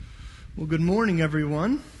Well, good morning,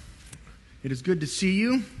 everyone. It is good to see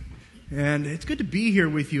you, and it's good to be here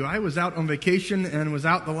with you. I was out on vacation and was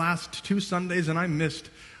out the last 2 Sundays, and I missed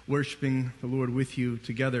worshiping the Lord with you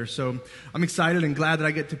together. So I'm excited and glad that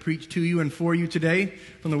I get to preach to you and for you today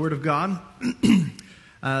from the Word of God.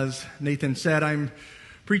 As Nathan said, I'm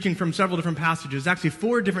preaching from several different passages, actually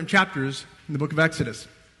 4 different chapters in the book of Exodus.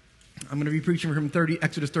 I'm going to be preaching from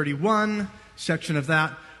Exodus 31, section of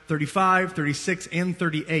that, 35, 36, and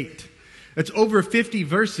 38. It's over 50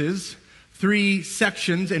 verses, 3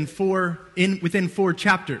 sections, and within 4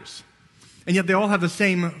 chapters. And yet they all have the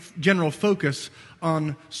same general focus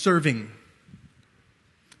on serving.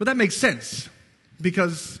 But that makes sense,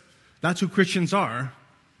 because that's who Christians are,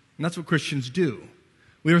 and that's what Christians do.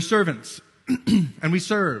 We are servants, and we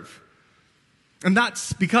serve. And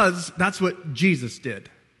that's because that's what Jesus did.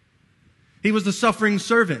 He was the suffering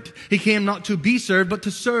servant. He came not to be served, but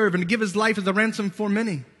to serve and to give his life as a ransom for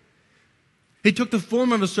many. He took the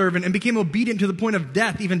form of a servant and became obedient to the point of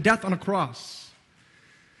death, even death on a cross.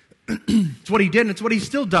 It's what he did, and it's what he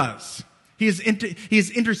still does. He is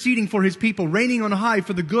interceding for his people, reigning on high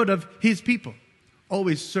for the good of his people,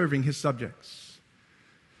 always serving his subjects.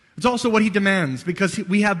 It's also what he demands, because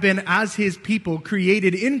we have been, as his people,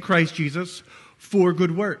 created in Christ Jesus for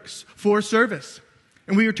good works, for service.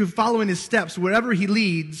 And we are to follow in his steps. Wherever he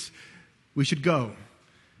leads, we should go.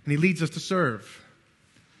 And he leads us to serve.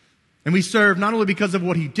 And we serve not only because of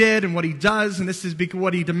what he did and what he does, and this is because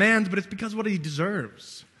what he demands, but it's because of what he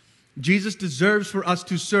deserves. Jesus deserves for us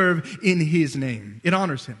to serve in his name. It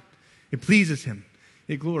honors him. It pleases him.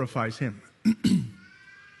 It glorifies him.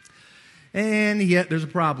 And yet there's a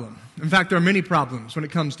problem. In fact, there are many problems when it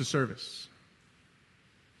comes to service.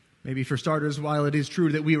 Maybe for starters, while it is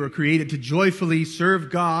true that we were created to joyfully serve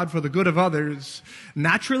God for the good of others,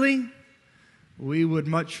 naturally, we would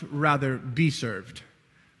much rather be served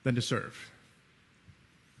than to serve.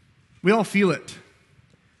 We all feel it.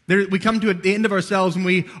 We come to the end of ourselves and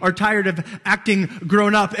we are tired of acting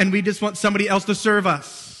grown up and we just want somebody else to serve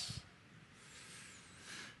us.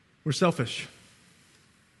 We're selfish.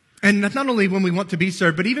 And that's not only when we want to be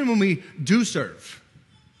served, but even when we do serve,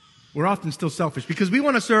 we're often still selfish because we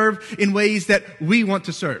want to serve in ways that we want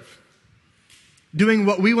to serve. Doing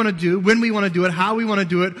what we want to do, when we want to do it, how we want to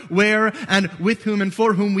do it, where and with whom and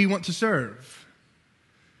for whom we want to serve.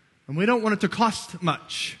 And we don't want it to cost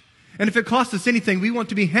much. And if it costs us anything, we want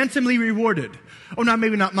to be handsomely rewarded. Oh,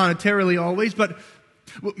 maybe not monetarily always, but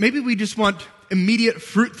maybe we just want immediate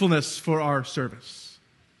fruitfulness for our service.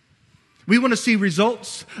 We want to see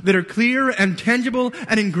results that are clear and tangible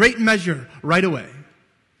and in great measure right away.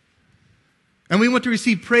 And we want to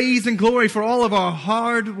receive praise and glory for all of our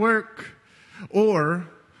hard work. Or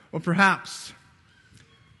perhaps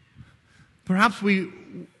we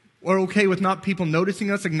are okay with not people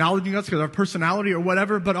noticing us, acknowledging us because of our personality or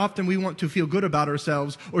whatever, but often we want to feel good about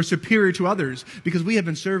ourselves or superior to others because we have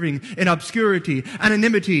been serving in obscurity,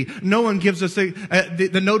 anonymity. No one gives us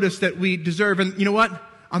the notice that we deserve. And you know what?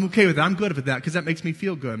 I'm okay with that. I'm good with that because that makes me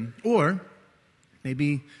feel good. Or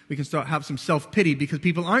maybe we can start have some self-pity because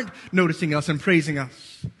people aren't noticing us and praising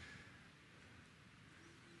us.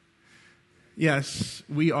 Yes,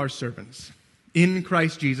 we are servants. In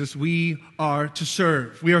Christ Jesus, we are to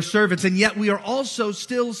serve. We are servants, and yet we are also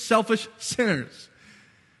still selfish sinners.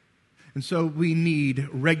 And so we need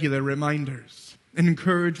regular reminders and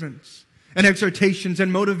encouragements and exhortations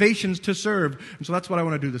and motivations to serve. And so that's what I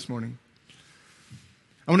want to do this morning.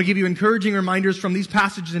 I want to give you encouraging reminders from these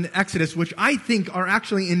passages in Exodus, which I think are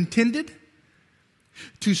actually intended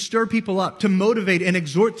to stir people up, to motivate and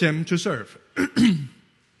exhort them to serve.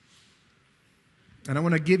 And I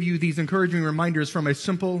want to give you these encouraging reminders from a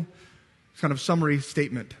simple kind of summary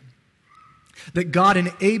statement. That God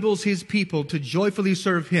enables his people to joyfully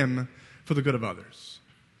serve him for the good of others.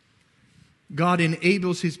 God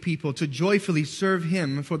enables his people to joyfully serve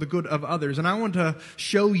him for the good of others. And I want to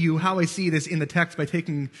show you how I see this in the text by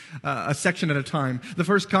taking a section at a time. The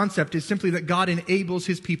first concept is simply that God enables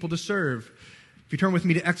his people to serve. If you turn with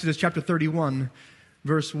me to Exodus chapter 31,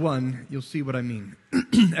 verse 1, you'll see what I mean.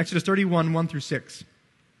 Exodus 31, 1 through 6.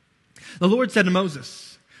 The Lord said to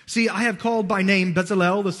Moses, "See, I have called by name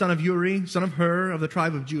Bezalel, the son of Uri, son of Hur, of the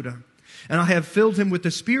tribe of Judah. And I have filled him with the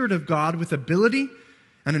Spirit of God, with ability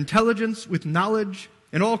and intelligence, with knowledge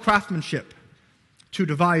and all craftsmanship, to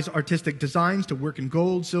devise artistic designs, to work in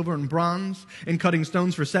gold, silver, and bronze, in cutting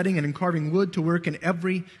stones for setting, and in carving wood, to work in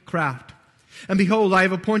every craft. And behold, I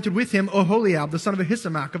have appointed with him Oholiab, the son of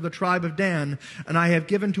Ahisamach, of the tribe of Dan, and I have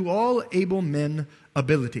given to all able men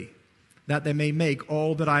ability, that they may make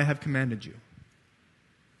all that I have commanded you."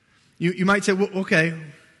 You might say, well, okay,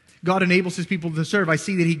 God enables his people to serve. I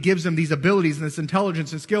see that he gives them these abilities and this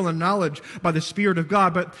intelligence and skill and knowledge by the Spirit of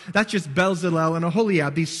God, but that's just Bezalel and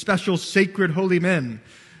Aholiab, these special sacred holy men.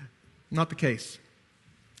 Not the case.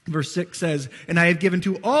 Verse 6 says, and I have given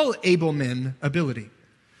to all able men ability.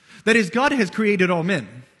 That is, God has created all men,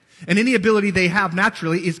 and any ability they have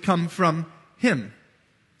naturally is come from him.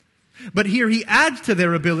 But here he adds to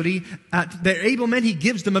their ability, their able men, he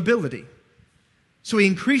gives them ability. So he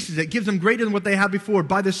increases it, gives them greater than what they had before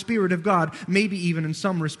by the Spirit of God, maybe even in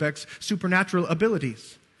some respects, supernatural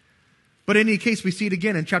abilities. But in any case, we see it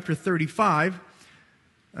again in chapter 35,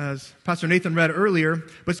 as Pastor Nathan read earlier,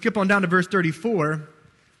 but skip on down to verse 34.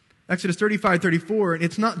 Exodus 35:34, and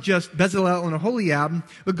it's not just Bezalel and Aholiab,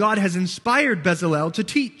 but God has inspired Bezalel to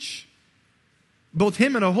teach. Both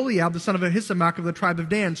him and Aholiab, the son of Ahisamach of the tribe of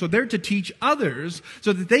Dan. So they're to teach others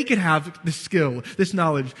so that they could have this skill, this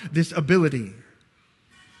knowledge, this ability.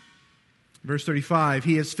 Verse 35,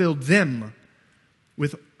 he has filled them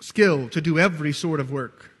with skill to do every sort of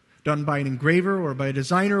work, done by an engraver or by a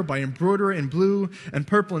designer, by embroiderer in blue and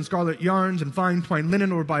purple and scarlet yarns and fine twined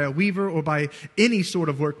linen, or by a weaver, or by any sort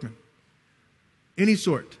of workman. Any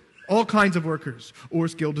sort. All kinds of workers or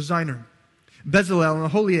skilled designer. Bezalel and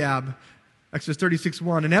Aholiab, Exodus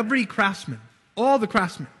 36:1, and every craftsman, all the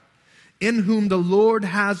craftsmen, in whom the Lord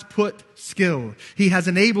has put skill. He has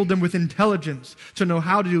enabled them with intelligence to know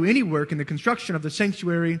how to do any work in the construction of the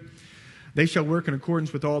sanctuary. They shall work in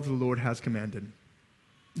accordance with all that the Lord has commanded.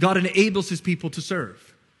 God enables his people to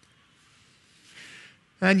serve.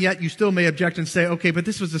 And yet you still may object and say, okay, but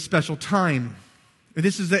this was a special time.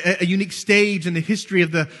 This is a unique stage in the history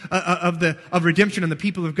of redemption and the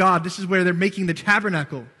people of God. This is where they're making the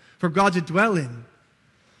tabernacle for God to dwell in.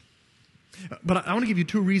 But I want to give you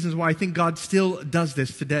two reasons why I think God still does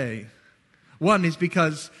this today. One is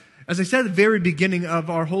because, as I said at the very beginning of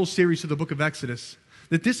our whole series of the book of Exodus,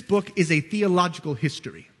 that this book is a theological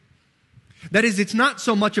history. That is, it's not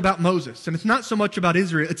so much about Moses, and it's not so much about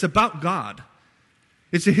Israel, it's about God.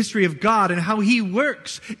 It's a history of God and how he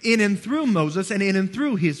works in and through Moses and in and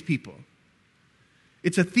through his people.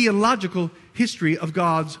 It's a theological history of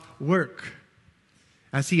God's work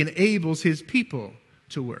as he enables his people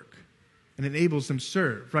to work and enables them to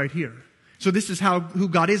serve right here. So this is who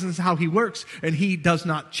God is, and this is how he works, and he does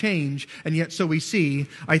not change. And yet so we see,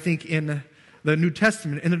 I think, in the New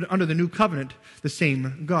Testament and under the New Covenant, the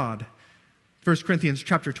same God. 1 Corinthians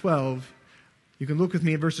chapter 12, you can look with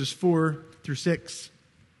me in verses 4 through 6.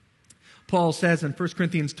 Paul says in 1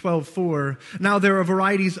 Corinthians 12:4, now there are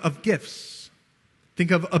varieties of gifts. Think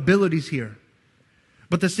of abilities here.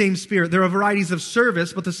 But the same Spirit. There are varieties of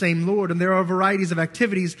service, but the same Lord. And there are varieties of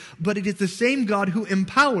activities, but it is the same God who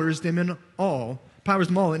empowers them in all, empowers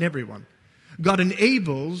them all in everyone. God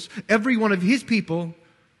enables every one of his people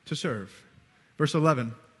to serve. Verse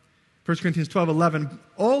 11, 1 Corinthians 12:11,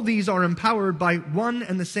 all these are empowered by one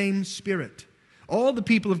and the same Spirit. All the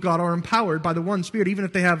people of God are empowered by the one Spirit, even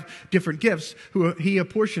if they have different gifts, who he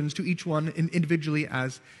apportions to each one individually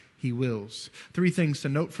as he wills. Three things to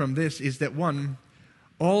note from this is that one,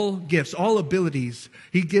 all gifts, all abilities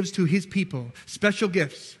he gives to his people, special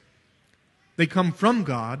gifts, they come from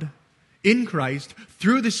God in Christ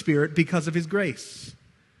through the Spirit because of his grace.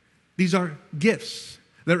 These are gifts.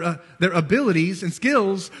 They're abilities and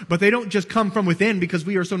skills, but they don't just come from within because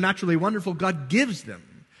we are so naturally wonderful. God gives them.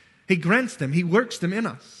 He grants them. He works them in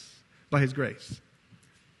us by his grace.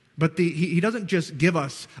 But he doesn't just give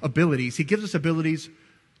us abilities. He gives us abilities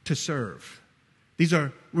to serve.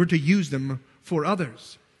 We're to use them for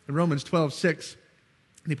others. In Romans 12:6,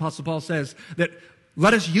 the Apostle Paul says that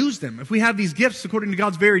let us use them. If we have these gifts according to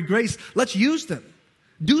God's varied grace, let's use them.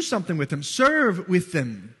 Do something with them. Serve with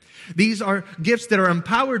them. These are gifts that are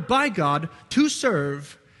empowered by God to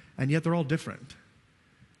serve, and yet they're all different.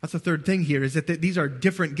 That's the third thing here, is that these are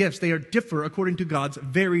different gifts. They differ according to God's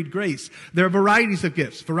varied grace. There are varieties of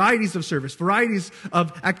gifts, varieties of service, varieties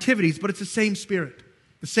of activities, but it's the same Spirit,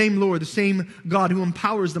 the same Lord, the same God who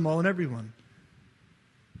empowers them all and everyone.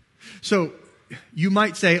 So you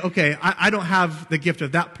might say, okay, I don't have the gift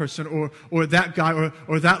of that person or that guy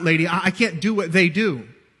or that lady. I can't do what they do.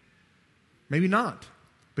 Maybe not,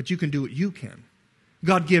 but you can do what you can.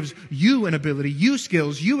 God gives you an ability, you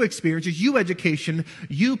skills, you experiences, you education,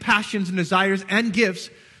 you passions and desires and gifts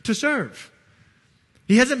to serve.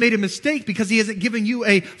 He hasn't made a mistake because he hasn't given you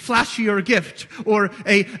a flashier gift or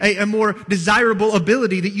a more desirable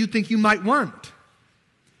ability that you think you might want.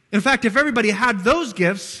 In fact, if everybody had those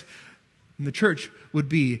gifts, then the church would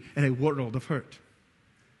be in a world of hurt.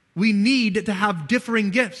 We need to have differing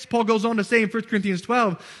gifts. Paul goes on to say in 1 Corinthians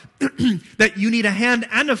 12 that you need a hand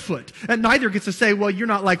and a foot. And neither gets to say, well, you're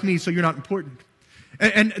not like me, so you're not important.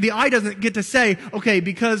 And the eye doesn't get to say, okay,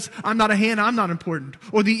 because I'm not a hand, I'm not important.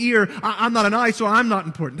 Or the ear, I'm not an eye, so I'm not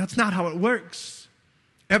important. That's not how it works.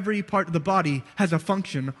 Every part of the body has a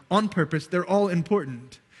function on purpose. They're all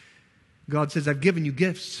important. God says, I've given you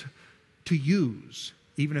gifts to use,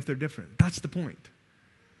 even if they're different. That's the point.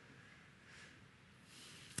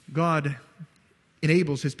 God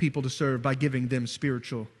enables his people to serve by giving them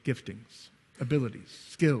spiritual giftings, abilities,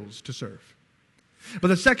 skills to serve. But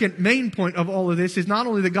the second main point of all of this is not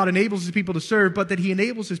only that God enables his people to serve, but that he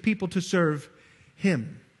enables his people to serve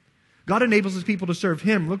him. God enables his people to serve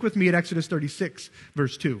him. Look with me at Exodus 36,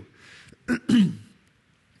 verse 2.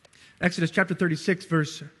 Exodus chapter 36,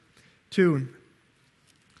 verse 2.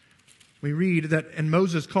 We read that, and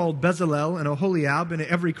Moses called Bezalel and Oholiab and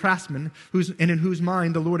every craftsman in whose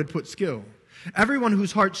mind the Lord had put skill. Everyone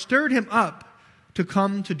whose heart stirred him up to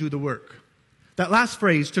come to do the work. That last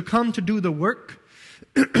phrase, to come to do the work,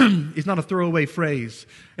 is not a throwaway phrase.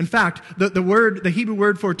 In fact, the Hebrew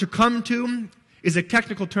word for to come to is a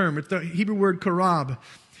technical term. It's the Hebrew word karab.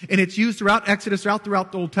 And it's used throughout Exodus,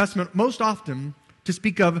 throughout the Old Testament, most often to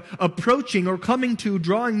speak of approaching or coming to,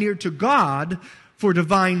 drawing near to God for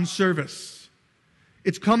divine service.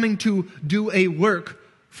 It's coming to do a work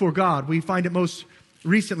for God. We find it most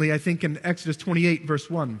recently, I think, in Exodus 28, verse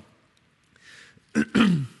 1.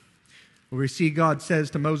 Where we see God says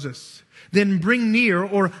to Moses, then bring near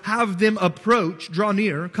or have them approach, draw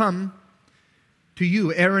near, come to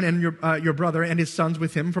you, Aaron and your brother and his sons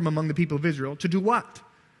with him from among the people of Israel. To do what?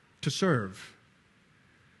 To serve.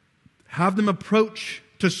 Have them approach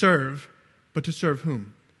to serve, but to serve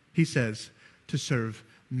whom? He says, to serve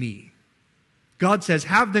me. God says,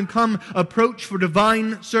 have them come approach for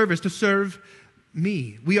divine service, to serve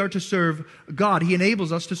me. We are to serve God. He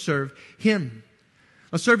enables us to serve him.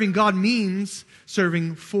 Now, serving God means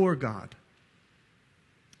serving for God.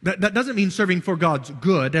 That doesn't mean serving for God's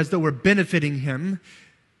good, as though we're benefiting him.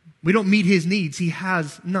 We don't meet his needs. He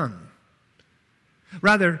has none.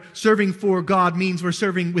 Rather, serving for God means we're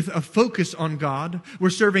serving with a focus on God. We're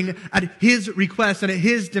serving at his request and at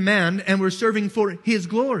his demand, and we're serving for his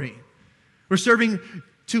glory. We're serving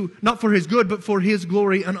not for his good, but for his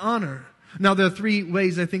glory and honor. Now, there are three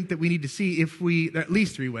ways I think that we need to see at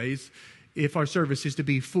least three ways, if our service is to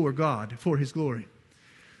be for God, for his glory.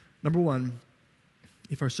 Number one,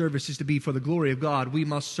 if our service is to be for the glory of God, we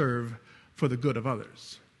must serve for the good of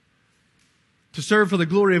others. To serve for the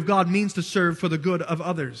glory of God means to serve for the good of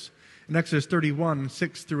others. In Exodus 31,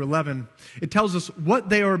 6 through 11, it tells us what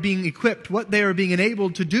they are being equipped, what they are being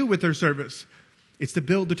enabled to do with their service. It's to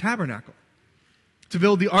build the tabernacle, to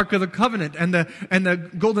build the Ark of the Covenant and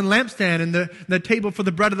the golden lampstand and the table for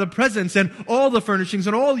the bread of the presence and all the furnishings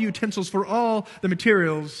and all the utensils for all the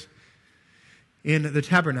materials in the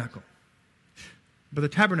tabernacle. But the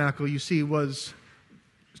tabernacle, you see, was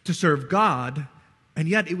to serve God, and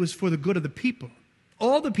yet it was for the good of the people.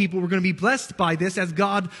 All the people were going to be blessed by this as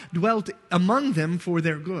God dwelt among them for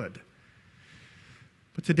their good.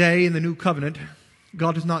 But today, in the new covenant,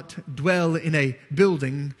 God does not dwell in a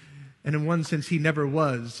building, and in one sense, he never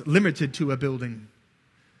was limited to a building.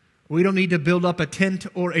 We don't need to build up a tent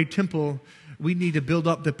or a temple. We need to build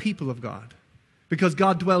up the people of God, because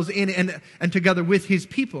God dwells in and together with his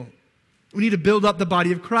people. We need to build up the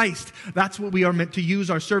body of Christ. That's what we are meant to use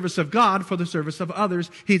our service of God for the service of others,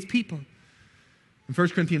 his people. In 1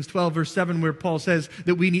 Corinthians 12, verse 7, where Paul says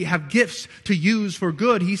that we have gifts to use for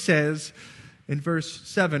good, he says in verse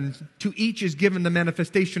 7, to each is given the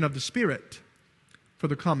manifestation of the Spirit for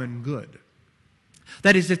the common good.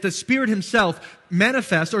 That is, that the Spirit himself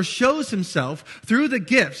manifests or shows himself through the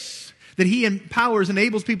gifts that he empowers,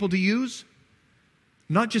 enables people to use,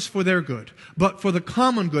 not just for their good, but for the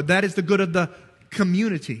common good. That is the good of the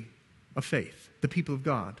community of faith, the people of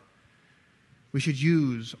God. We should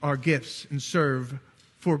use our gifts and serve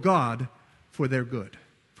for God, for their good,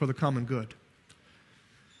 for the common good.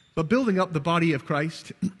 But building up the body of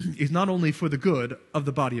Christ is not only for the good of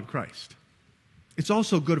the body of Christ. It's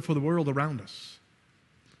also good for the world around us.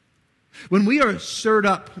 When we are stirred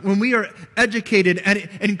up, when we are educated and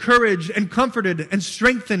encouraged and comforted and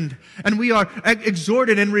strengthened, and we are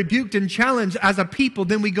exhorted and rebuked and challenged as a people,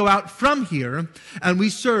 then we go out from here and we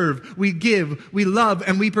serve, we give, we love,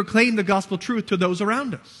 and we proclaim the gospel truth to those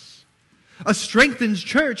around us. A strengthened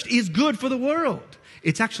church is good for the world.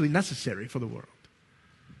 It's actually necessary for the world.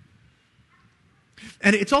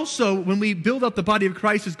 And it's also, when we build up the body of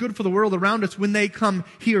Christ, it's good for the world around us when they come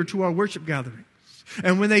here to our worship gatherings.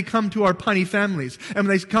 And when they come to our Piney families, and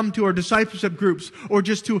when they come to our discipleship groups, or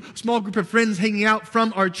just to a small group of friends hanging out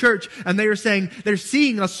from our church, and they are saying, they're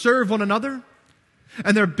seeing us serve one another,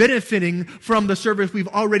 and they're benefiting from the service we've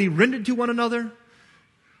already rendered to one another,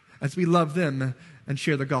 as we love them and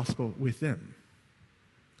share the gospel with them.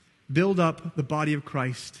 Build up the body of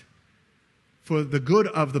Christ for the good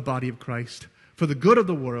of the body of Christ, for the good of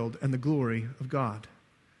the world and the glory of God.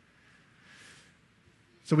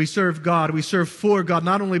 So we serve God, we serve for God,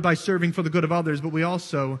 not only by serving for the good of others, but we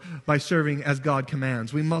also by serving as God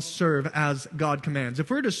commands. We must serve as God commands. If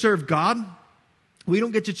we're to serve God, we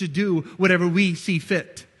don't get to do whatever we see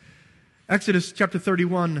fit. Exodus chapter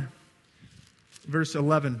 31, verse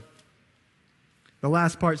 11. The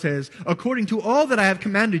last part says, according to all that I have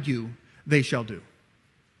commanded you, they shall do.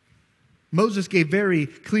 Moses gave very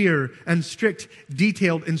clear and strict,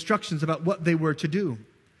 detailed instructions about what they were to do.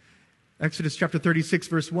 Exodus chapter 36,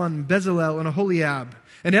 verse 1, Bezalel and Aholiab,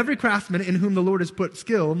 and every craftsman in whom the Lord has put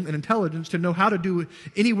skill and intelligence to know how to do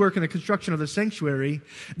any work in the construction of the sanctuary,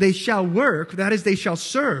 they shall work, that is, they shall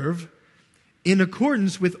serve, in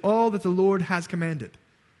accordance with all that the Lord has commanded.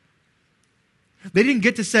 They didn't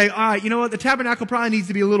get to say, all right, you know what, the tabernacle probably needs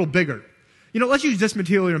to be a little bigger. You know, let's use this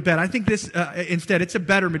material in bed. I think this, instead, it's a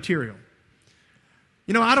better material.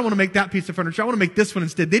 You know, I don't want to make that piece of furniture. I want to make this one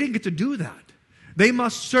instead. They didn't get to do that. They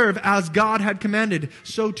must serve as God had commanded,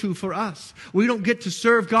 so too for us. We don't get to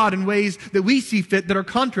serve God in ways that we see fit that are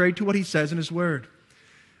contrary to what He says in His Word.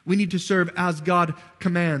 We need to serve as God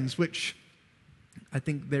commands, which I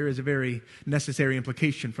think there is a very necessary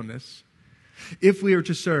implication from this. If we are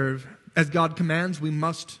to serve as God commands, we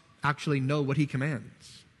must actually know what He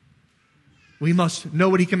commands. We must know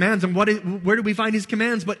what He commands. And where do we find His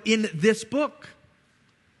commands? But in this book.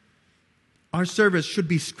 Our service should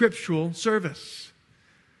be scriptural service.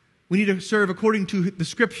 We need to serve according to the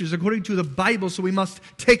Scriptures, according to the Bible, so we must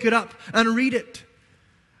take it up and read it.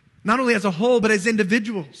 Not only as a whole, but as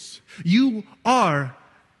individuals. You are,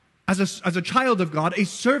 as a child of God, a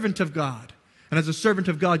servant of God. And as a servant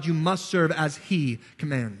of God, you must serve as He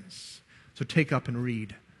commands. So take up and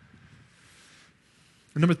read.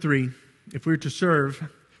 And number 3, if we're to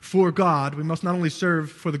serve for God, we must not only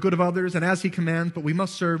serve for the good of others and as He commands, but we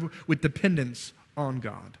must serve with dependence on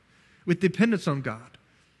God. With dependence on God.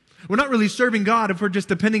 We're not really serving God if we're just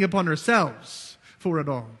depending upon ourselves for it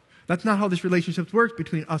all. That's not how this relationship works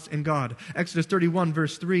between us and God. Exodus 31,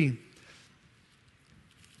 verse 3.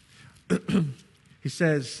 He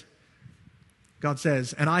says, God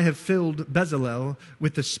says, and I have filled Bezalel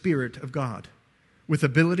with the Spirit of God, with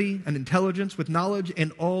ability and intelligence, with knowledge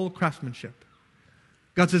and all craftsmanship.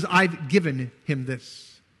 God says, I've given him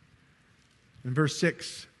this. In verse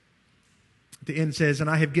 6, at the end says, and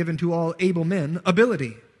I have given to all able men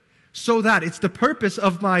ability, so that it's the purpose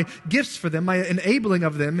of my gifts for them, my enabling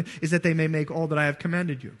of them, is that they may make all that I have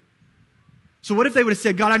commanded you. So what if they would have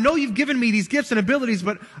said, God, I know you've given me these gifts and abilities,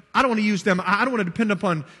 but I don't want to use them. I don't want to depend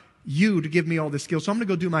upon you to give me all this skill, so I'm going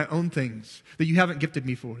to go do my own things that you haven't gifted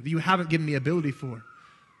me for, that you haven't given me ability for.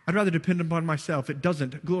 I'd rather depend upon myself. It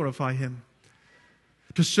doesn't glorify Him.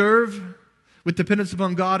 To serve with dependence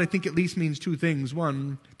upon God, I think at least means 2 things.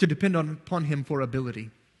 1, to depend upon Him for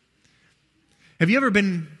ability. Have you ever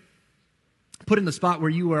been put in the spot where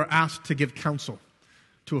you are asked to give counsel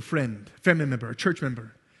to a friend, family member, a church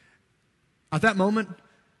member? At that moment,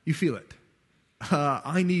 you feel it.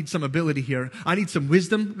 I need some ability here. I need some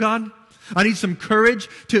wisdom, God. I need some courage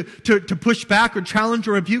to push back or challenge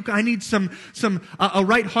or rebuke. I need a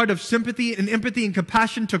right heart of sympathy and empathy and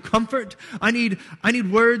compassion to comfort. I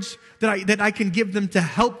need words that I can give them to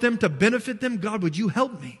help them, to benefit them. God, would you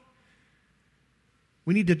help me?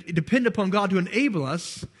 We need to depend upon God to enable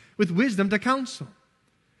us with wisdom to counsel.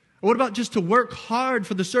 Or what about just to work hard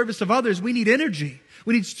for the service of others? We need energy.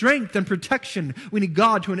 We need strength and protection. We need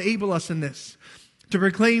God to enable us in this. To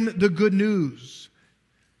proclaim the good news.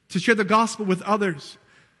 To share the gospel with others.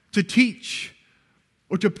 To teach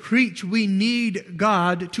or to preach. We need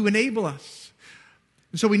God to enable us.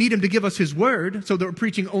 And so we need Him to give us His word so that we're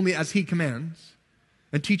preaching only as He commands.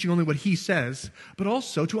 And teaching only what He says. But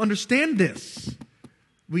also to understand this.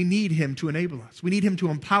 We need Him to enable us. We need Him to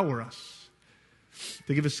empower us.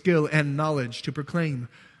 To give us skill and knowledge to proclaim.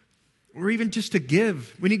 Or even just to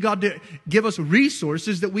give. We need God to give us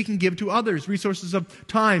resources that we can give to others. Resources of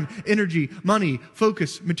time, energy, money,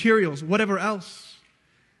 focus, materials, whatever else.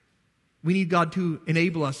 We need God to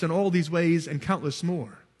enable us in all these ways and countless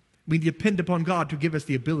more. We depend upon God to give us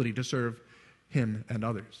the ability to serve Him and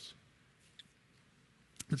others.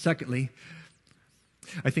 And secondly,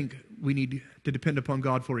 I think we need to depend upon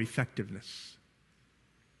God for effectiveness.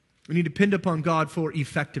 We need to depend upon God for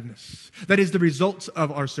effectiveness. That is the results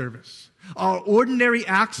of our service. Our ordinary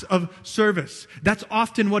acts of service. That's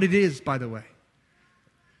often what it is, by the way.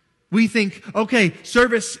 We think, okay,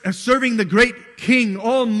 serving the great King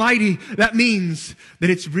Almighty, that means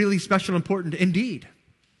that it's really special and important. Indeed.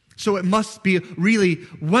 So it must be a really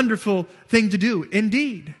wonderful thing to do,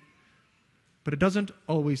 indeed. But it doesn't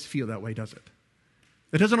always feel that way, does it?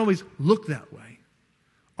 It doesn't always look that way.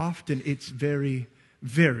 Often it's very,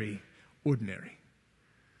 very ordinary.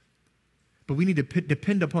 But we need to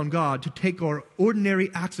depend upon God to take our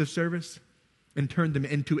ordinary acts of service and turn them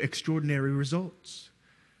into extraordinary results.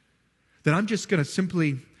 That I'm just going to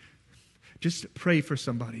simply just pray for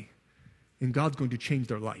somebody, and God's going to change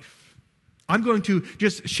their life. I'm going to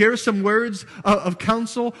just share some words of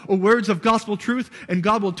counsel or words of gospel truth, and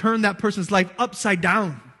God will turn that person's life upside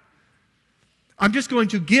down. I'm just going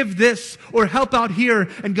to give this or help out here,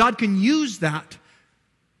 and God can use that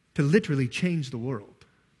to literally change the world.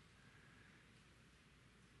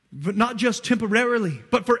 But not just temporarily,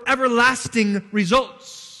 but for everlasting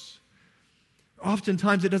results.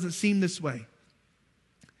 Oftentimes it doesn't seem this way.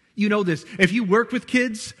 You know this. If you work with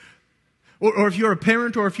kids, or if you're a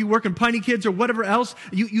parent, or if you work in Piney Kids or whatever else,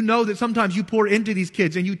 you know that sometimes you pour into these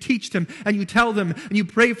kids and you teach them and you tell them and you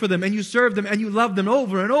pray for them and you serve them and you love them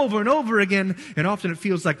over and over and over again. And often it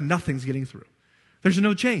feels like nothing's getting through. There's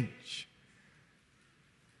no change.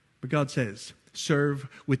 But God says, serve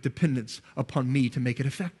with dependence upon me to make it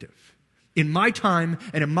effective. In my time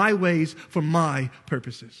and in my ways for my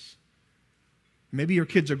purposes. Maybe your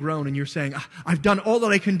kids are grown and you're saying, I've done all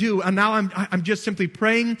that I can do, and now I'm just simply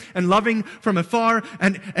praying and loving from afar,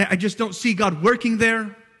 and I just don't see God working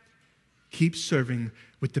there. Keep serving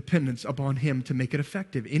with dependence upon Him to make it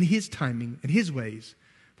effective in His timing and His ways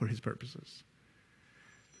for His purposes.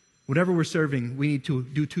 Whatever we're serving, we need to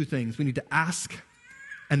do two things. We need to ask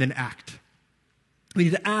and then act. We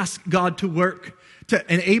need to ask God to work,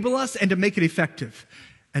 to enable us and to make it effective.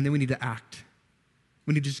 And then we need to act.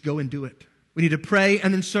 We need to just go and do it. We need to pray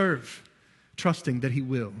and then serve, trusting that He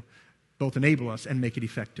will both enable us and make it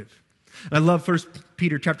effective. And I love 1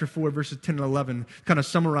 Peter chapter 4, verses 10 and 11, kind of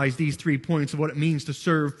summarize these 3 points of what it means to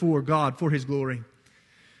serve for God, for His glory.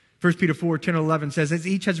 1 Peter 4, 10 and 11 says, as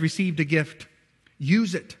each has received a gift,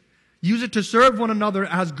 use it. Use it to serve one another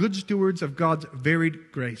as good stewards of God's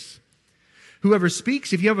varied grace. Whoever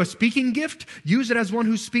speaks, if you have a speaking gift, use it as one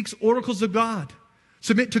who speaks oracles of God.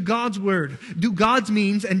 Submit to God's word. Do God's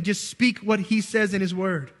means and just speak what He says in His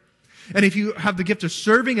word. And if you have the gift of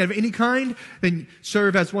serving of any kind, then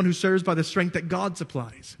serve as one who serves by the strength that God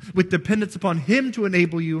supplies, with dependence upon Him to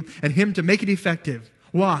enable you and Him to make it effective.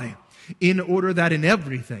 Why? In order that in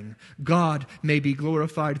everything God may be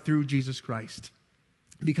glorified through Jesus Christ.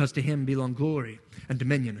 Because to Him belong glory and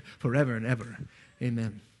dominion forever and ever.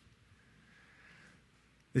 Amen.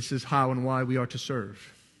 This is how and why we are to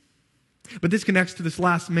serve. But this connects to this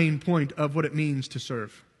last main point of what it means to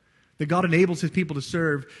serve. That God enables His people to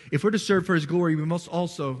serve. If we're to serve for His glory, we must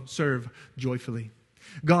also serve joyfully.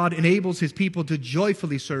 God enables His people to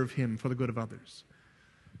joyfully serve Him for the good of others.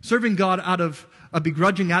 Serving God out of a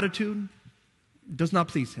begrudging attitude does not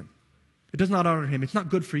please Him. It does not honor Him. It's not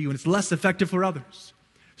good for you, and it's less effective for others.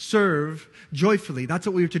 Serve joyfully. That's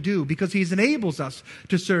what we are to do, because He enables us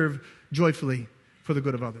to serve joyfully for the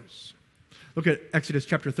good of others. Look at Exodus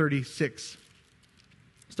chapter 36,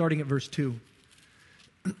 starting at verse 2.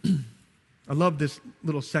 I love this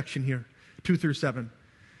little section here, 2 through 7.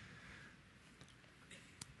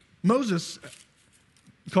 Moses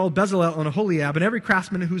called Bezalel and Aholiab and every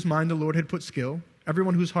craftsman in whose mind the Lord had put skill,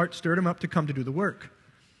 everyone whose heart stirred him up to come to do the work.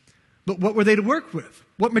 But what were they to work with?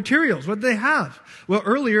 What materials? What did they have? Well,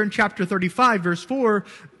 earlier in chapter 35, verse 4,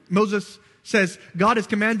 Moses says, God has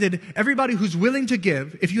commanded everybody who's willing to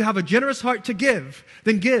give, if you have a generous heart to give,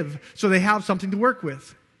 then give, so they have something to work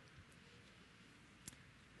with.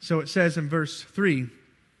 So it says in verse 3,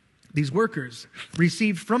 these workers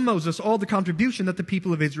received from Moses all the contribution that the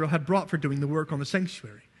people of Israel had brought for doing the work on the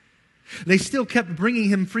sanctuary. They still kept bringing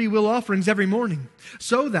him free will offerings every morning,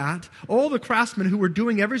 so that all the craftsmen who were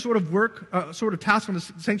doing every sort of work, sort of task on the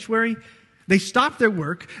sanctuary, they stopped their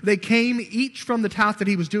work. They came each from the task that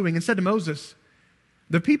he was doing and said to Moses,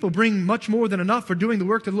 the people bring much more than enough for doing the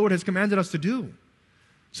work the Lord has commanded us to do.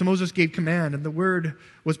 So Moses gave command, and the word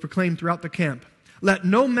was proclaimed throughout the camp. Let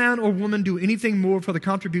no man or woman do anything more for the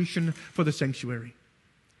contribution for the sanctuary.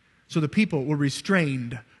 So the people were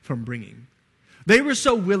restrained from bringing. They were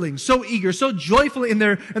so willing, so eager, so joyful in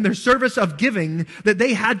their service of giving that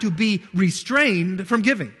they had to be restrained from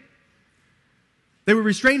giving. They were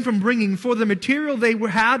restrained from bringing, for the material they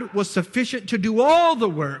had was sufficient to do all the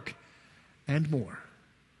work and more.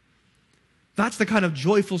 That's the kind of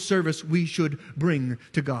joyful service we should bring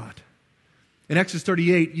to God. In Exodus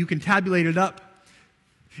 38, you can tabulate it up.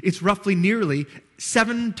 It's roughly nearly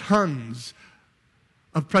 7 tons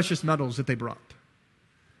of precious metals that they brought.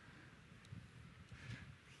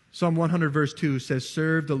 Psalm 100 verse 2 says,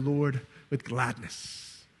 serve the Lord with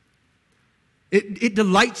gladness. It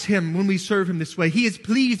delights him when we serve him this way. He is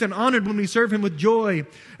pleased and honored when we serve him with joy.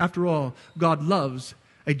 After all, God loves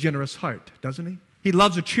a generous heart, doesn't he? He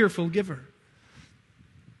loves a cheerful giver.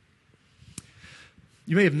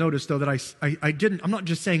 You may have noticed, though, that I'm not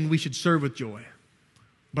just saying we should serve with joy,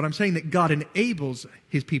 but I'm saying that God enables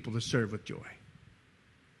his people to serve with joy.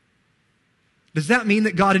 Does that mean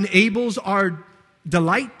that God enables our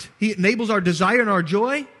delight? He enables our desire and our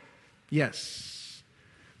joy? Yes.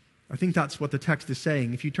 I think that's what the text is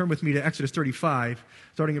saying. If you turn with me to Exodus 35,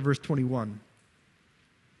 starting at verse 21.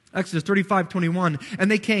 Exodus 35:21, and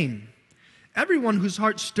they came, everyone whose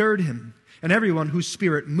heart stirred him, and everyone whose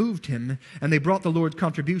spirit moved him, and they brought the Lord's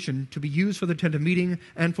contribution to be used for the tent of meeting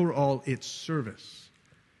and for all its service.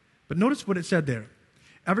 But notice what it said there.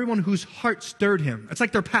 Everyone whose heart stirred him. It's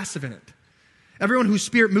like they're passive in it. Everyone whose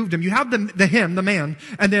spirit moved him. You have the him, the man,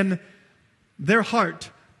 and then their heart,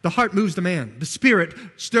 the heart moves the man. The spirit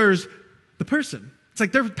stirs the person. It's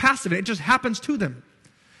like they're passive. It just happens to them.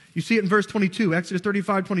 You see it in verse 22, Exodus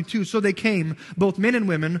 35:22. So they came, both men and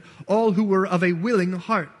women, all who were of a willing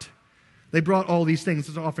heart. They brought all these things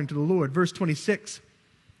as an offering to the Lord. Verse 26.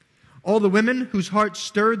 All the women whose hearts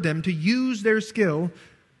stirred them to use their skill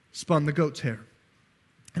spun the goat's hair.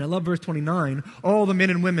 And I love verse 29. All the men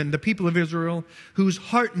and women, the people of Israel, whose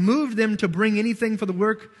heart moved them to bring anything for the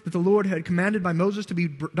work that the Lord had commanded by Moses to be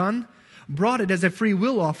done, brought it as a free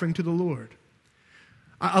will offering to the Lord.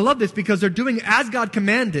 I love this because they're doing as God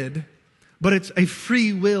commanded, but it's a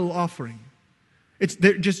free will offering.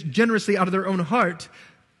 They're just generously out of their own heart,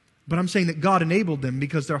 but I'm saying that God enabled them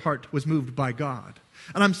because their heart was moved by God.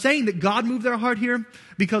 And I'm saying that God moved their heart here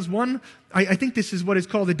because, one, I think this is what is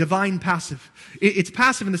called a divine passive. It's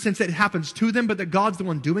passive in the sense that it happens to them, but that God's the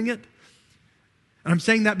one doing it. And I'm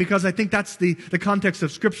saying that because I think that's the context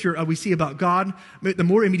of Scripture we see about God, the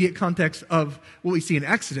more immediate context of what we see in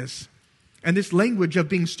Exodus. And this language of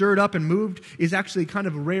being stirred up and moved is actually kind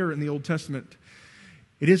of rare in the Old Testament.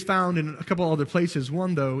 It is found in a couple other places.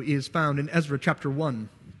 One, though, is found in Ezra chapter 1,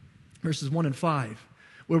 verses 1 and 5,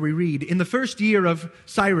 where we read, in the first year of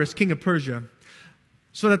Cyrus, king of Persia,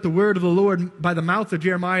 so that the word of the Lord by the mouth of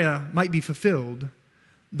Jeremiah might be fulfilled,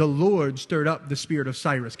 the Lord stirred up the spirit of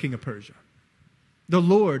Cyrus, king of Persia. The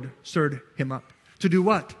Lord stirred him up. To do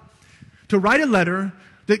what? To write a letter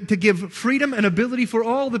to give freedom and ability for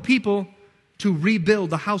all the people to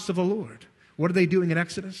rebuild the house of the Lord. What are they doing in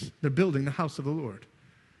Exodus? They're building the house of the Lord.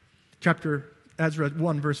 Chapter Ezra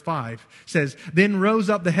 1 verse 5 says, then rose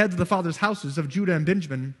up the heads of the fathers' houses of Judah and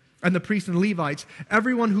Benjamin, and the priests and the Levites,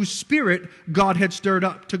 everyone whose spirit God had stirred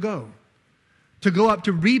up to go up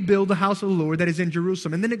to rebuild the house of the Lord that is in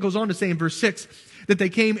Jerusalem. And then it goes on to say in verse 6 that they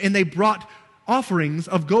came and they brought offerings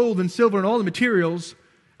of gold and silver and all the materials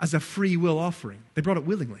as a free will offering. They brought it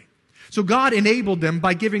willingly. So God enabled them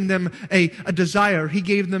by giving them a desire.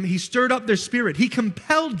 He stirred up their spirit. He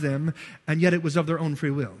compelled them, and yet it was of their own free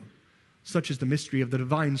will. Such is the mystery of the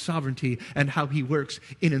divine sovereignty and how he works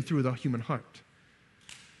in and through the human heart.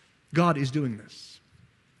 God is doing this.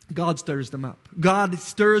 God stirs them up. God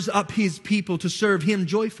stirs up his people to serve him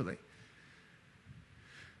joyfully.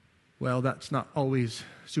 Well, that's not always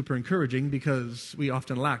super encouraging because we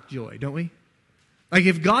often lack joy, don't we? Like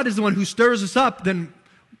if God is the one who stirs us up, then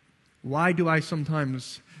why do I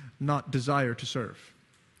sometimes not desire to serve?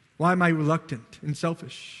 Why am I reluctant and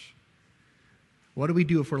selfish? What do we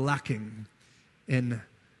do if we're lacking in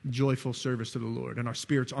joyful service to the Lord and our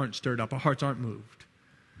spirits aren't stirred up, our hearts aren't moved?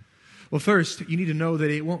 Well, first, you need to know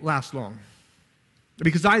that it won't last long.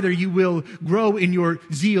 Because either you will grow in your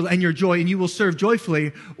zeal and your joy and you will serve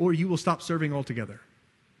joyfully, or you will stop serving altogether.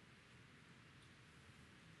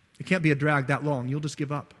 It can't be a drag that long. You'll just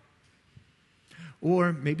give up.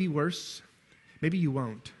 Or maybe worse, maybe you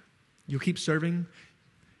won't. You'll keep serving,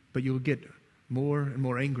 but you'll get more and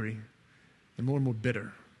more angry and more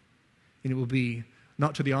bitter. And it will be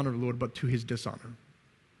not to the honor of the Lord, but to his dishonor.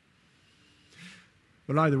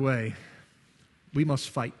 But either way, we must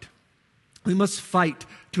fight. We must fight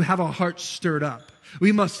to have our hearts stirred up.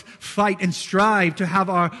 We must fight and strive to have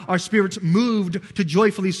our spirits moved to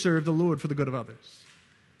joyfully serve the Lord for the good of others.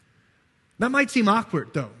 That might seem awkward,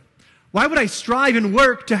 though. Why would I strive and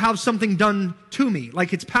work to have something done to me?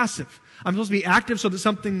 Like it's passive. I'm supposed to be active so that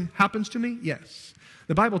something happens to me? Yes.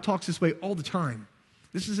 The Bible talks this way all the time.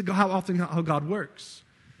 This is how God works.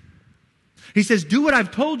 He says, do what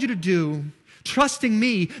I've told you to do, trusting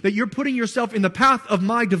me that you're putting yourself in the path of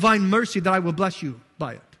my divine mercy that I will bless you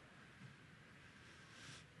by it.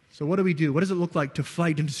 So what do we do? What does it look like to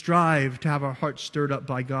fight and to strive to have our hearts stirred up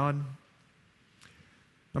by God?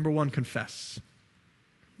 Number one, confess.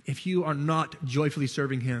 if you are not joyfully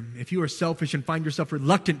serving Him, if you are selfish and find yourself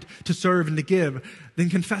reluctant to serve and to give, then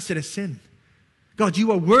confess it as sin. God,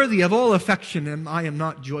 you are worthy of all affection, and I am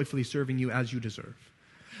not joyfully serving you as you deserve.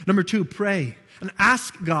 Number 2, pray and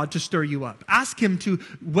ask God to stir you up. Ask Him to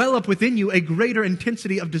well up within you a greater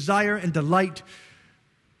intensity of desire and delight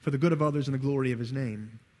for the good of others and the glory of His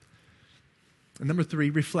name. And number 3,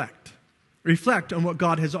 reflect. Reflect on what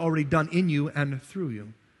God has already done in you and through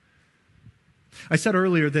you. I said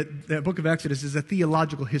earlier that the book of Exodus is a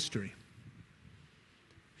theological history.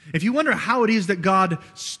 If you wonder how it is that God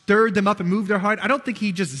stirred them up and moved their heart, I don't think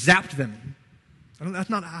He just zapped them. That's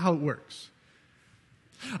not how it works.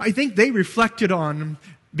 I think they reflected on,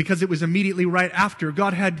 because it was immediately right after,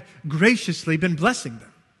 God had graciously been blessing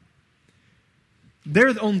them.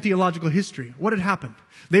 Their own theological history. What had happened?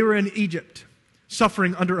 They were in Egypt,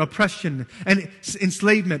 suffering under oppression and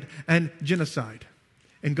enslavement and genocide.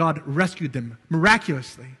 And God rescued them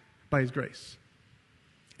miraculously by His grace.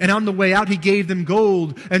 And on the way out, He gave them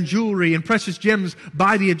gold and jewelry and precious gems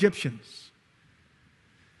by the Egyptians.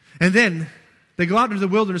 And then they go out into the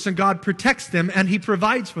wilderness and God protects them and He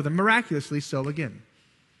provides for them miraculously so again.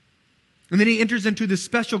 And then He enters into this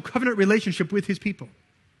special covenant relationship with His people.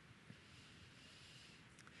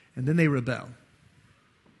 And then they rebel.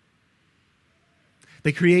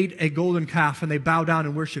 They create a golden calf and they bow down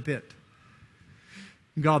and worship it.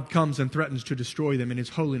 God comes and threatens to destroy them in His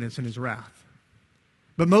holiness and His wrath.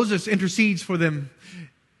 But Moses intercedes for them,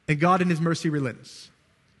 and God in His mercy relents.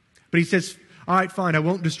 But He says, all right, fine, I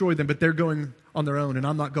won't destroy them, but they're going on their own, and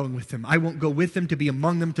I'm not going with them. I won't go with them to be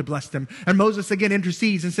among them to bless them. And Moses again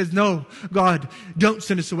intercedes and says, no, God, don't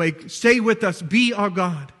send us away. Stay with us. Be our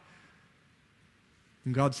God.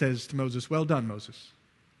 And God says to Moses, well done, Moses.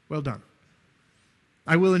 Well done.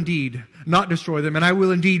 I will indeed not destroy them, and I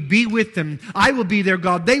will indeed be with them. I will be their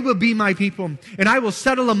God. They will be my people, and I will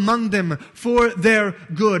settle among them for their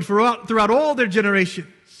good throughout all their generations.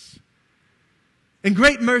 In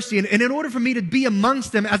great mercy, and in order for me to be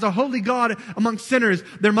amongst them as a holy God amongst sinners,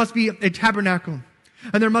 there must be a tabernacle,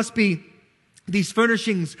 and there must be these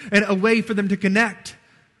furnishings and a way for them to connect.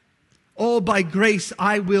 All by grace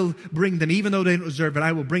I will bring them. Even though they don't deserve it,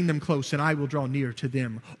 I will bring them close and I will draw near to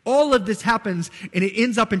them. All of this happens and it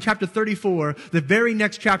ends up in chapter 34. The very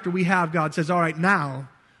next chapter we have, God says, all right, now,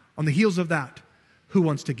 on the heels of that, who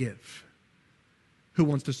wants to give? Who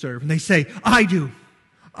wants to serve? And they say, I do.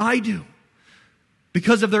 I do.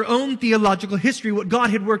 Because of their own theological history, what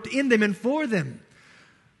God had worked in them and for them.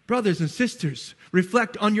 Brothers and sisters,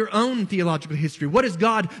 reflect on your own theological history. What has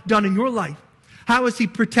God done in your life? How has He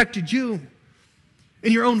protected you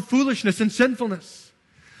in your own foolishness and sinfulness?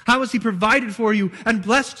 How has He provided for you and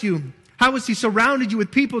blessed you? How has He surrounded you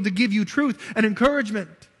with people to give you truth and encouragement?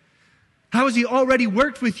 How has He already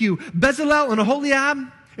worked with you? Bezalel and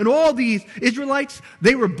Aholiab and all these Israelites,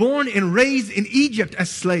 they were born and raised in Egypt as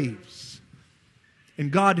slaves.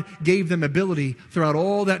 And God gave them ability throughout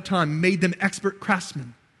all that time, made them expert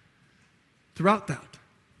craftsmen throughout that.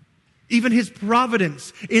 Even His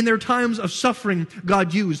providence in their times of suffering,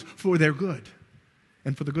 God used for their good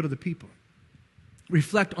and for the good of the people.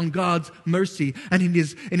 Reflect on God's mercy and in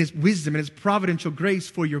His wisdom and His providential grace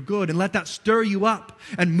for your good, and let that stir you up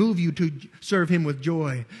and move you to serve Him with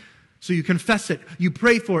joy. So you confess it, you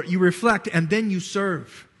pray for it, you reflect, and then you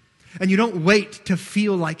serve. And you don't wait to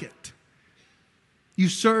feel like it. You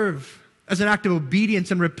serve as an act of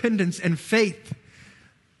obedience and repentance and faith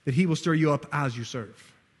that He will stir you up as you serve.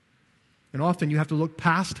 And often you have to look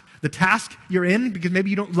past the task you're in because maybe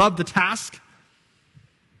you don't love the task.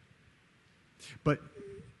 But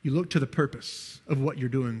you look to the purpose of what you're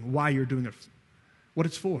doing, why you're doing it, what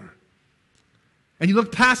it's for. And you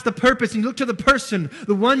look past the purpose and you look to the person.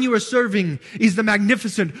 The one you are serving is the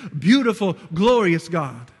magnificent, beautiful, glorious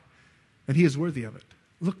God. And He is worthy of it.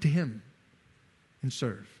 Look to Him and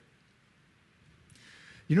serve.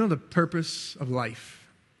 You know the purpose of life?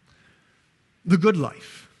 The good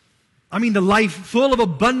life. I mean, the life full of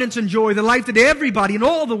abundance and joy, the life that everybody in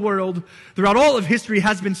all the world, throughout all of history,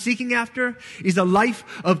 has been seeking after, is a life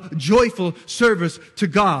of joyful service to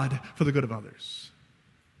God for the good of others.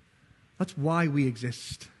 That's why we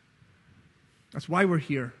exist. That's why we're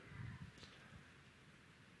here.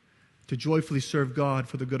 To joyfully serve God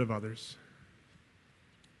for the good of others.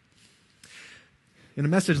 In a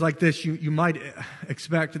message like this, you might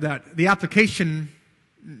expect that the application,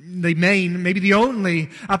 the main, maybe the only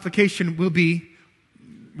application will be,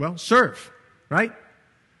 well, serve, right?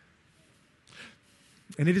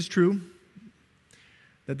 And it is true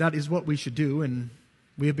that that is what we should do, and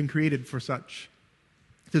we have been created for such,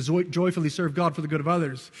 to joyfully serve God for the good of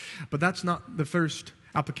others. But that's not the first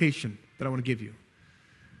application that I want to give you.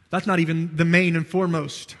 That's not even the main and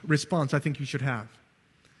foremost response I think you should have.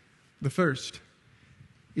 The first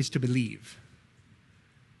is to believe.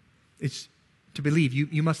 It's to believe.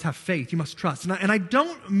 You must have faith. You must trust. And I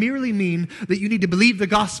don't merely mean that you need to believe the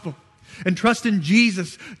gospel and trust in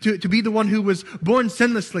Jesus to be the one who was born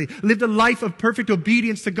sinlessly, lived a life of perfect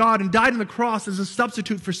obedience to God, and died on the cross as a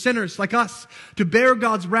substitute for sinners like us, to bear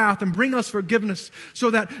God's wrath and bring us forgiveness, so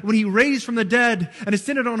that when He raised from the dead and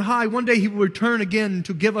ascended on high, one day He will return again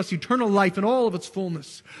to give us eternal life in all of its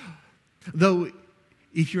fullness. Though,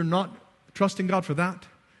 if you're not trusting God for that,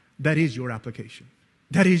 that is your application.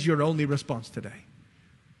 That is your only response today.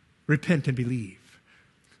 Repent and believe.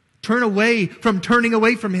 Turn away from turning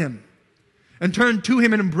away from Him. And turn to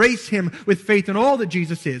Him and embrace Him with faith in all that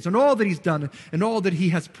Jesus is, and all that He's done, and all that He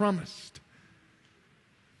has promised.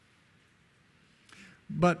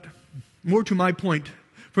 But more to my point,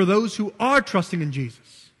 for those who are trusting in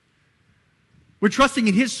Jesus, we're trusting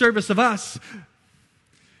in His service of us,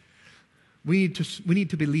 we need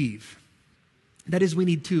to believe. That is, we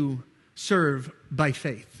need to serve by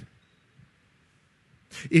faith.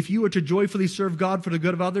 If you are to joyfully serve God for the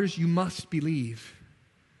good of others, you must believe.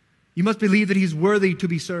 You must believe that He's worthy to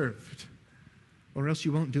be served, or else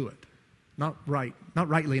you won't do it. Not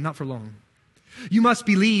rightly, not for long. You must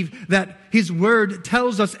believe that His Word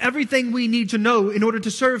tells us everything we need to know in order to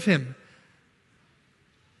serve Him.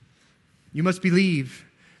 You must believe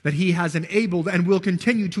that He has enabled and will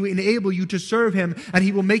continue to enable you to serve Him, and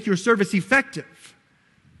He will make your service effective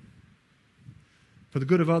for the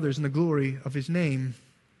good of others and the glory of His name.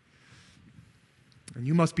 And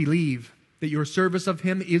you must believe that your service of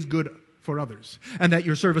Him is good for others, and that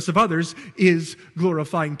your service of others is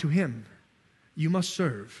glorifying to Him. You must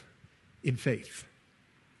serve in faith.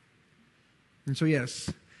 And so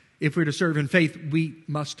yes, if we're to serve in faith, we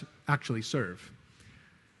must actually serve.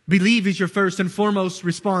 Believe is your first and foremost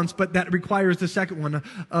response, but that requires the second one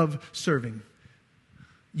of serving.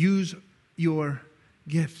 Use your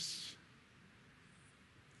gifts.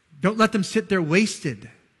 Don't let them sit there wasted.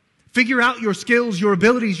 Figure out your skills, your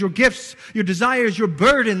abilities, your gifts, your desires, your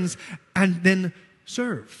burdens, and then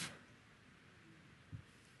serve.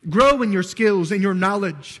 Grow in your skills and your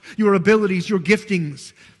knowledge, your abilities, your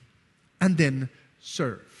giftings, and then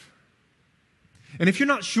serve. And if you're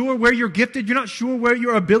not sure where you're gifted, you're not sure where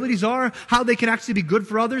your abilities are, how they can actually be good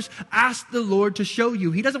for others, ask the Lord to show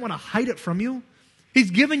you. He doesn't want to hide it from you.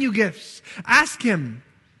 He's given you gifts. Ask Him.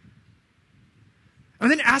 And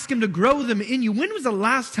then ask Him to grow them in you. When was the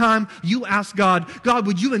last time you asked God, God,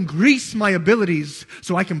 would you increase my abilities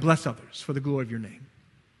so I can bless others for the glory of your name?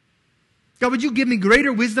 God, would you give me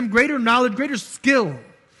greater wisdom, greater knowledge, greater skill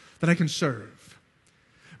that I can serve?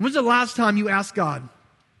 When's the last time you asked God,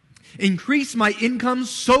 increase my income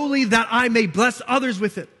solely that I may bless others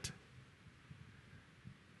with it?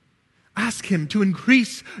 Ask Him to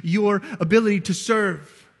increase your ability to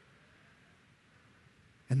serve.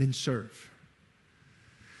 And then serve.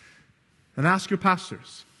 And ask your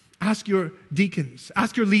pastors, ask your deacons,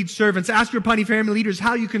 ask your lead servants, ask your Piney family leaders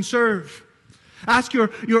how you can serve. Ask your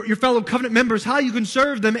fellow covenant members how you can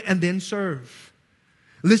serve them, and then serve.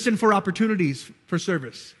 Listen for opportunities for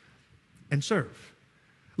service and serve.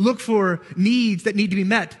 Look for needs that need to be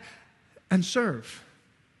met and serve.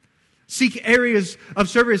 Seek areas of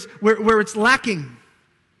service where it's lacking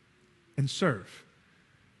and serve.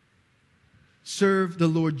 Serve the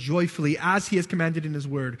Lord joyfully as He has commanded in His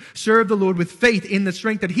Word. Serve the Lord with faith in the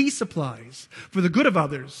strength that He supplies for the good of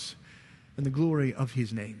others and the glory of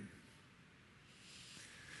His name.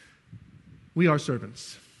 We are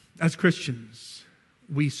servants. As Christians,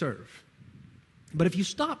 we serve. But if you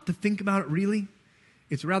stop to think about it really,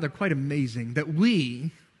 it's rather quite amazing that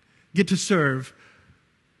we get to serve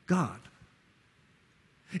God.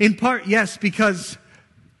 In part, yes, because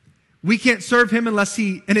we can't serve Him unless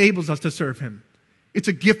He enables us to serve Him. It's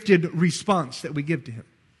a gifted response that we give to Him.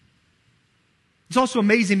 It's also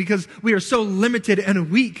amazing because we are so limited and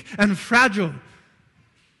weak and fragile.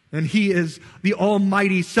 And He is the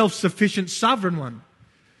almighty, self-sufficient, sovereign one.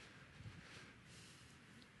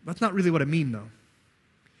 That's not really what I mean, though.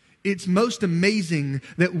 It's most amazing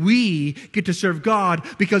that we get to serve God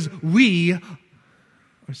because we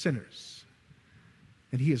are sinners.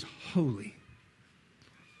 And He is holy.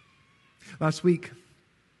 Last week,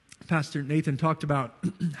 Pastor Nathan talked about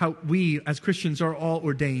how we as Christians are all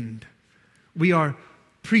ordained. We are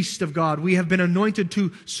priests of God. We have been anointed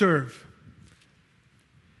to serve.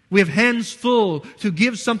 We have hands full to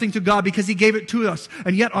give something to God because He gave it to us.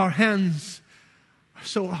 And yet our hands are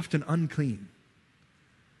so often unclean.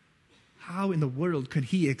 How in the world could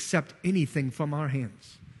He accept anything from our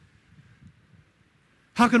hands?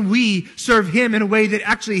 How can we serve Him in a way that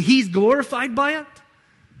actually He's glorified by it?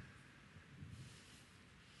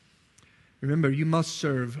 Remember, you must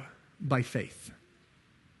serve by faith.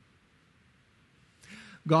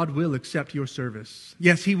 God will accept your service.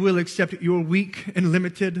 Yes, He will accept your weak and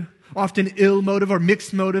limited, often ill motive or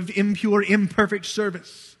mixed motive, impure, imperfect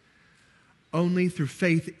service, only through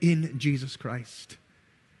faith in Jesus Christ.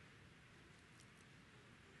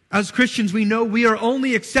 As Christians, we know we are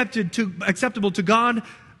only acceptable to God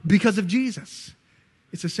because of Jesus.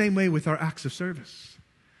 It's the same way with our acts of service.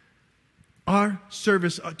 Our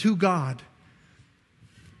service to God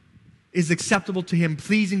is acceptable to Him,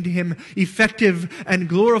 pleasing to Him, effective and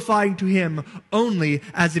glorifying to Him only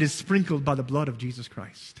as it is sprinkled by the blood of Jesus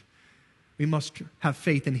Christ. We must have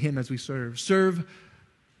faith in Him as we serve. Serve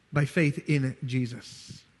by faith in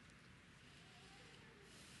Jesus.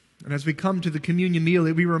 And as we come to the communion meal,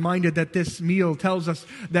 we're reminded that this meal tells us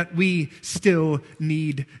that we still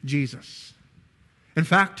need Jesus. In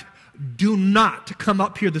fact, do not come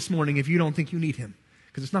up here this morning if you don't think you need Him,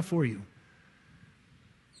 because it's not for you.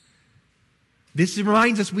 This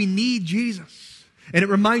reminds us we need Jesus. And it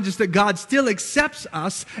reminds us that God still accepts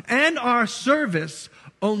us and our service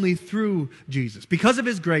only through Jesus, because of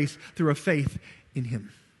His grace, through a faith in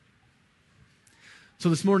Him. So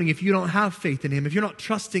this morning, if you don't have faith in Him, if you're not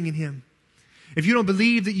trusting in Him, if you don't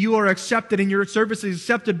believe that you are accepted and your service is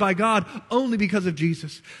accepted by God only because of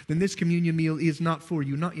Jesus, then this communion meal is not for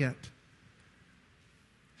you, not yet.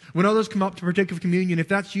 When others come up to partake of communion, if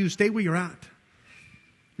that's you, stay where you're at.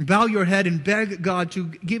 Bow your head and beg God to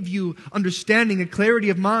give you understanding and clarity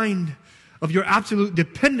of mind of your absolute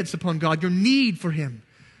dependence upon God, your need for Him,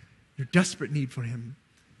 your desperate need for Him,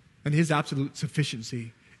 and His absolute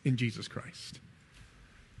sufficiency in Jesus Christ.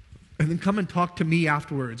 And then come and talk to me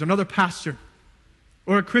afterwards, another pastor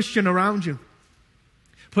or a Christian around you.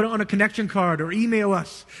 Put it on a connection card or email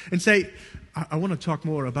us and say, I want to talk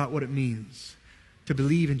more about what it means to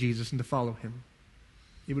believe in Jesus and to follow Him.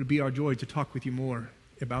 It would be our joy to talk with you more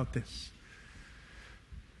about this.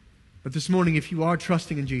 But this morning, if you are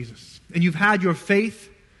trusting in Jesus and you've had your faith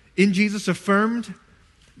in Jesus affirmed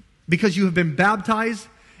because you have been baptized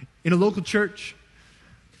in a local church,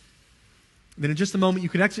 then in just a moment you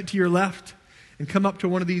could exit to your left and come up to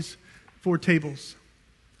one of these 4 tables.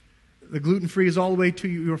 The gluten-free is all the way to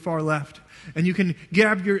your far left. And you can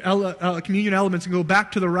grab your communion elements and go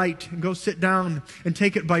back to the right and go sit down and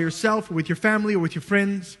take it by yourself or with your family or with your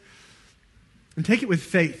friends. And take it with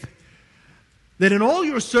faith that in all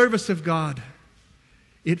your service of God,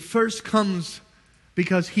 it first comes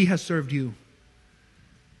because He has served you.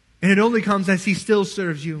 And it only comes as He still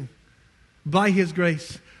serves you by His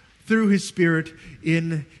grace, through His Spirit,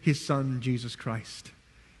 in His Son, Jesus Christ.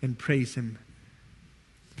 And praise Him.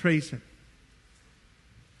 Praise Him.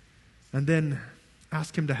 And then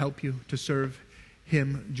ask Him to help you to serve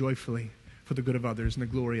Him joyfully for the good of others and the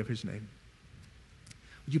glory of His name.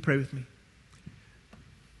 Would you pray with me?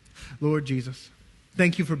 Lord Jesus,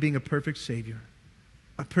 thank You for being a perfect Savior,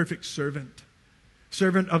 a perfect servant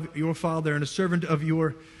of Your Father and a servant of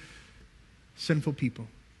Your sinful people.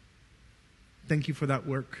 Thank You for that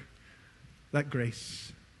work, that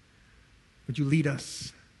grace. Would You lead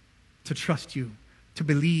us to trust You, to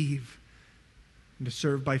believe, and to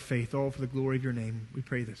serve by faith, all for the glory of Your name. We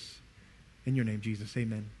pray this in Your name, Jesus.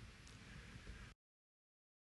 Amen.